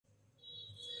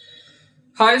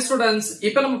Hi students,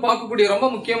 இப்போ நம்ம பார்க்கக்கூடிய ரொம்ப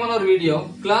முக்கியமான ஒரு video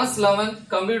class 11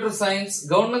 computer science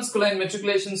government school and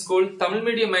matriculation school Tamil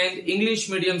medium and English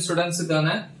medium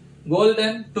ஸ்டூடண்ட்ஸ்க்கான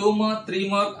golden 2 mark 3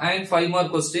 mark and 5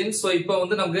 mark question. So இப்போ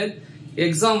நமக்கு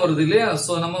எக்ஸாம் வருது இல்லையா?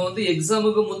 சோ நம்ம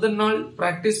எக்ஸாமுக்கு முந்தின நாள்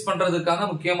பிராக்டீஸ் பண்றதுக்கான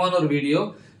முக்கியமான ஒரு வீடியோ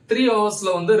 3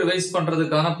 ஹவர்ஸ்ல ரிவைஸ்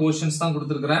பண்றதுக்கான போர்ஷன்ஸ் தான்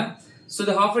கொடுத்திருக்கேன். சோ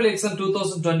இது ஹாஃப் இயர்லி எக்ஸாம்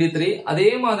 2023.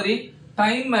 அதே மாதிரி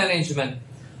டைம் மேனேஜ்மெண்ட்,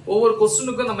 ஒவ்வொரு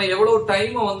क्वेश्चनக்கும் நம்ம எவ்வளவு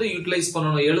டைம் யூட்டிலைஸ்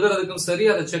பண்ணணும், எழுதுறதுக்கும் சரி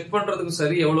அதை செக் பண்றதுக்கும்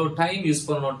சரி எவ்வளவு டைம் யூஸ்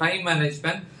பண்ணணும், டைம்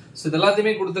மேனேஜ்மெண்ட். சோ இது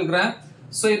எல்லாத்தையுமே கொடுத்திருக்கேன்.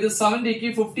 சோ இது 70க்கு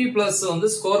 50 பிளஸ்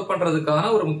ஸ்கோர் பண்றதுக்கான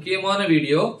ஒரு முக்கியமான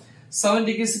வீடியோ.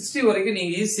 70க்கு 60 வரைக்கும்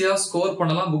நீங்க ஈஸியா ஸ்கோர்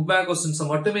பண்ணலாம். புக் பேக் क्वेश्चंस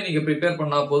மட்டுமே நீங்க ப்ரிப்பேர்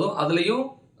பண்ணா போதும். அதுலயும்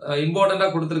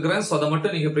இம்பார்ட்டன்ட்டா கொடுத்திருக்கேன். சோ அதை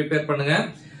மட்டும் நீங்க ப்ரிப்பேர் பண்ணுங்க.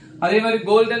 அதே மாதிரி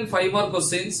கோல்டன் 5 மார்க்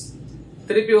क्वेश्चंस,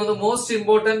 திருப்பி most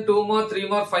important 2 mark 3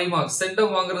 mark 5 mark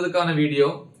centum வாங்குறதுக்கான வீடியோ.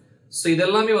 சோ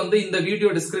இதெல்லாமே இந்த வீடியோ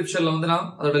டிஸ்கிரிப்ஷன்ல நான்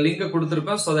அதோட லிங்க்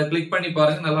கொடுத்திருப்பேன். சோ அதை கிளிக் பண்ணி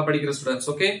பாருங்க, நல்லா படிக்கிற ஸ்டூடண்ட்ஸ்.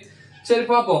 ஓகே, சரி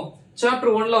பாப்போம்.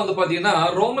 சாப்டர் 1ல பாத்தீங்கன்னா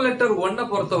ரோமன் லெட்டர் 1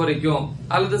 பொறுத்த வரைக்கும்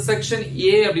அல்லது செக்ஷன்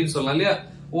A அப்படின்னு சொல்லலாம் இல்லையா?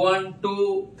 1 2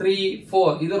 3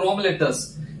 4 இது ரோமன் லெட்டர்ஸ்.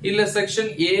 இல்ல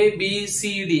section A B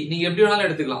C D நீங்க எப்படி வேணாலும்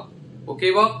எடுத்துக்கலாம்.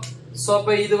 ஓகேவா? சோ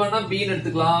அப்ப இது வேணா B ன்னு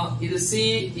எடுத்துக்கலாம், இது C,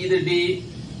 இது D.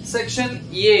 செக்ஷன்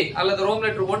A அல்லது ரோமன்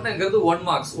லெட்டர் 1ங்கிறது 1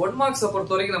 மார்க்ஸ். 1 மார்க்ஸ்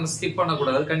பொறுத்த வரைக்கும் நம்ம ஸ்கிப் பண்ண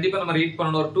கூடாது. கண்டிப்பா நம்ம ரீட்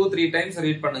பண்ணணும். ஒரு 2-3 டைம்ஸ்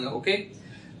ரீட் பண்ணுங்க. ஓகே,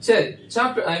 சரி.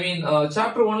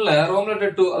 சாப்டர் 1ல ரோமன்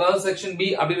லெட்டர் 2 அதாவது செக்ஷன் B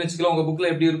அப்படின்னு வெச்சுக்கலாம். உங்க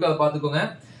புக்ல எப்படி இருக்கோ அதை பாத்துக்கோங்க.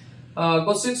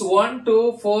 Questions 1 2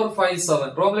 4 5 7.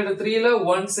 Roman letter 3ல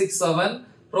 1 6 7.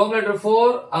 Roman letter 4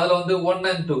 அதுல 1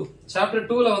 and 2. சாப்டர்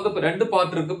 2ல ரெண்டு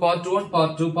பார்ட் இருக்கு, பார்ட் 1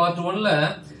 பார்ட் 2. பார்ட் 1ல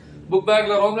புக்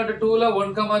பேக்ல Roman letter 2ல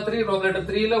 1,3, Roman letter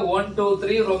 3ல 1 2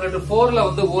 3, Roman letter 4ல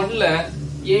 1ல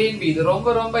A and B. இது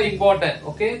ரொம்ப ரொம்ப important.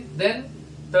 Okay, then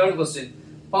third question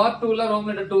part 2ல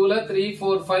Roman letter 2ல 3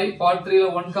 4 5, part 3ல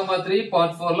 1,3,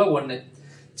 part 4ல 1.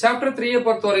 Chapter 3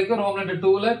 பொறுத்த வரைக்கும் Roman letter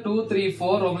 2ல 2 3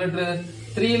 4, Roman letter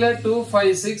 3ல 2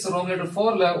 5 6, Roman letter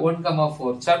 4ல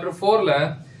 1,4. Chapter 4ல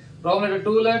Roman letter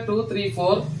 2ல 2 3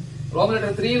 4, Roman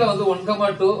letter 3ல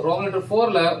 1,2, Roman letter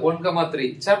 4ல 1,3.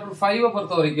 Chapter 5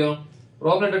 பொறுத்த வரைக்கும்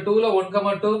Roman letter 2ல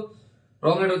 1,2,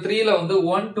 Roman letter 3ல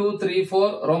 1 2 3 4,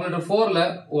 Roman letter 4ல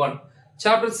 1.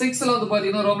 Chapter 6ல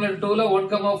பாத்தீங்கன்னா Roman letter 2ல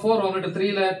 1,4, Roman letter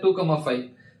 3ல 2,5.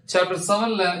 Chapter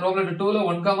 7ல Roman letter 2ல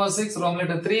 1,6, Roman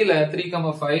letter 3ல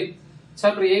 3,5.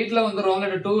 Chapter 8ல Roman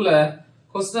letter 2ல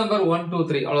question number 1 2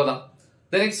 3 அவ்வளவுதான்.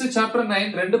 Then next chapter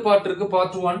 9 ரெண்டு part இருக்கு.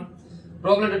 Part 1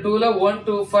 Roman letter 2ல 1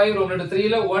 2 5, Roman letter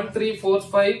 3ல 1 3 4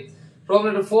 5, Roman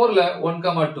letter 4ல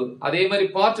 1,2. அதே மாதிரி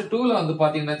part 2ல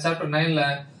பாத்தீங்கன்னா chapter 9ல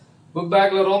book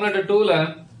பேக்ல Roman letter 2ல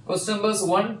question numbers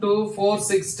 1 2 4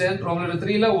 6 10, Roman letter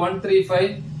 3ல 1 3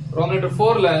 5, Roman letter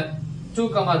 4ல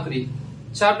 2,3.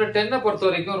 Chapter 10 பொறுத்த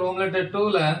வரைக்கும் Roman letter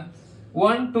 2ல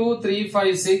 1 2 3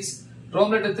 5 6,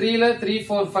 Roman letter 3ல 3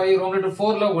 4 5, Roman letter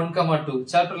 4ல 1,2.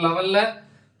 Chapter 11ல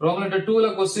Roman letter 2ல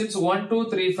questions 1 2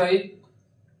 3 5,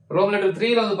 Roman letter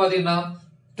 3ல பாத்தீங்கன்னா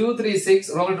 2 3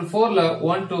 6, Roman letter 4ல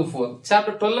 1 2 4.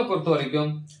 Chapter 12 பொறுத்த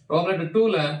வரைக்கும் Roman letter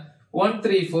 2ல 1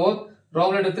 3 4,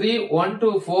 Roman letter 3 1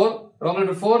 2 4, Roman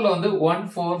letter 4ல 1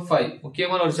 4 5.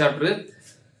 முக்கியமான ஒரு chapter.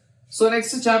 So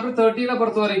next chapter 13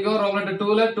 பொறுத்த வரைக்கும் Roman letter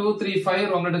 2ல 2 3 5,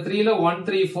 Roman letter 3ல 1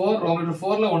 3 4, Roman letter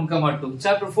 4ல 1,2.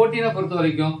 Chapter 14 பொறுத்த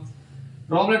வரைக்கும்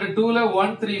Roman letter 2ல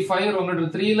 1 3 5, Roman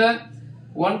letter 3ல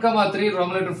 1,3,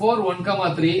 Roman letter 4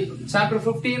 1,3. Chapter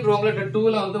 15 Roman letter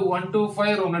 2ல 1 2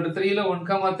 5, Roman letter 3ல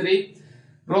 1,3,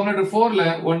 Roman letter 4ல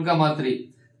 1,3.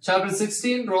 Chapter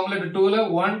 16 Roman letter 2ல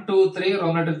 1 2 3,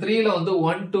 Roman letter 3ல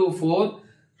 1 2 4,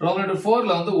 Roman letter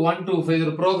 4ல 1 2 5.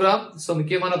 இது program. So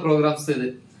முக்கியமான programs இது.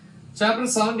 Chapter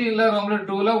 17ல Roman letter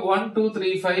 2ல 1 2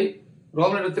 3 5,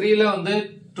 Roman letter 3ல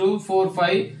 2 4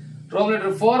 5, Roman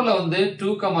letter 4ல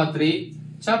 2,3.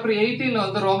 Chapter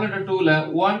 18ல Roman letter 2ல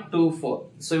 1 2 4.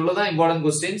 So இவ்வளவுதான் important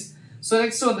questions. So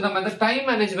next நம்ம இந்த time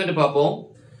management பாப்போம்.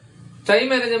 Time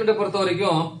management பொறுத்த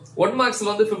வரைக்கும் 1 மார்க்ஸ்ல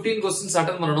 15 questions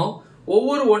attend பண்ணனும்.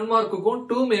 ஒவ்வொரு 1 மார்க்குக்கும்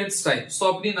 2 மினிட்ஸ் டைம். சோ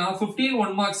அப்படினா 15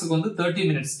 1 மார்க்ஸ்க்கு 30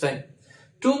 மினிட்ஸ் டைம்.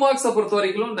 2 மார்க்ஸ் பொறுத்த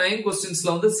வரைக்கும் 9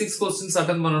 क्वेश्चंसல 6 क्वेश्चंस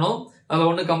அட்டெண்ட் பண்ணனும். அதுல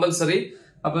ஒன்னு கம்பல்சரி.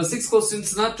 அப்ப 6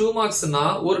 क्वेश्चंसனா 2 மார்க்ஸ்னா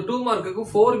ஒரு 2 மார்க்குக்கு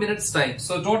 4 minutes time.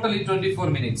 So totally 24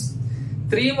 minutes.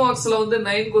 3 மார்க்ஸ்ல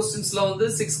 9 क्वेश्चंसல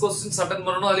 6 questions attend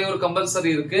பண்ணனும். அதுல ஒரு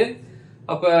கம்பல்சரி இருக்கு.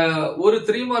 அப்ப ஒரு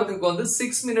 3 மார்க்குக்கு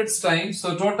 6 minutes time. So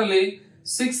totally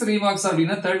 6 3 marks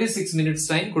அப்படினா 36 மினிட்ஸ்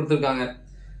டைம் கொடுத்திருக்காங்க.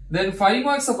 தென் 5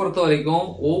 மார்க்ஸ் பொறுத்த வரைக்கும்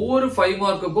ஒவ்வொரு 5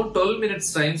 மார்க்குக்கும் 12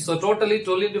 minutes time. So totally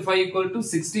 12 into 5 equal to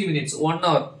 60 minutes, 1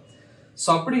 hour. So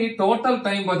அப்படி டோட்டல்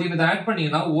டைம் பாத்தீங்கன்னா ஆட்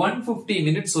பண்ணீங்கன்னா 150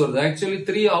 மினிட்ஸ் வருது. ஆக்சுவலி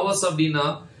 3 hours அப்படினா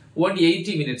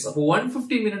 180 மினிட்ஸ். அப்போ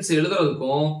 150 மினிட்ஸ்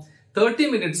எழுதுறதுக்கும் 30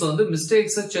 மினிட்ஸ் வந்து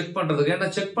மிஸ்டேக்ஸ் செக் பண்றதுக்கு. ஏன்னா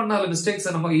செக் பண்ணால மிஸ்டேக்ஸ்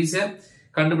நம்ம ஈஸியா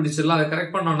கண்டுபிடிச்சிடலாம். அதை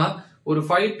கரெக்ட் பண்ணோம்னா ஒரு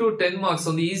 5 to 10 மார்க்ஸ்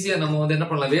வந்து ஈஸியா நம்ம வந்து என்ன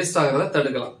பண்ணலாம், வேஸ்ட் ஆகிறத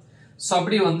தடுக்கலாம். சோ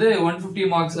அப்படி வந்து 150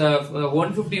 மார்க்ஸ்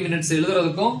 150 மினிட்ஸ்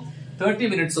எழுதுறதுக்கும் 30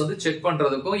 மினிட்ஸ் வந்து செக்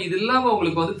பண்றதுக்கும், இது இல்லாம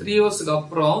உங்களுக்கு வந்து 3 ஹவர்ஸ்க்கு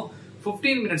அப்புறம்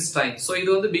 15 மினிட்ஸ் டைம். சோ இது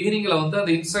வந்து பிகினிங்ல வந்து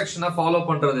அந்த இன்ஸ்ட்ரக்ஷனை ஃபாலோ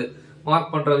பண்றது,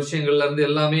 மார்க் பண்ற விஷயங்கள்ல இருந்து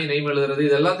எல்லாமே நேம் எழுதுறது,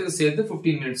 இது எல்லாத்துக்கும் சேர்த்து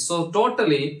 15 minutes. So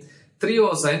totally 3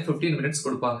 hours and 15 minutes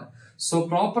கொடுப்பாங்க. சோ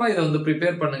ப்ராப்பரா இதை வந்து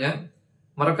ப்ரிப்பேர் பண்ணுங்க.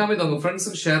 மறக்காம இதை உங்க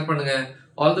ஃப்ரெண்ட்ஸுக்கு ஷேர் பண்ணுங்க.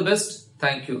 All the best.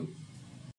 தேங்க்யூ.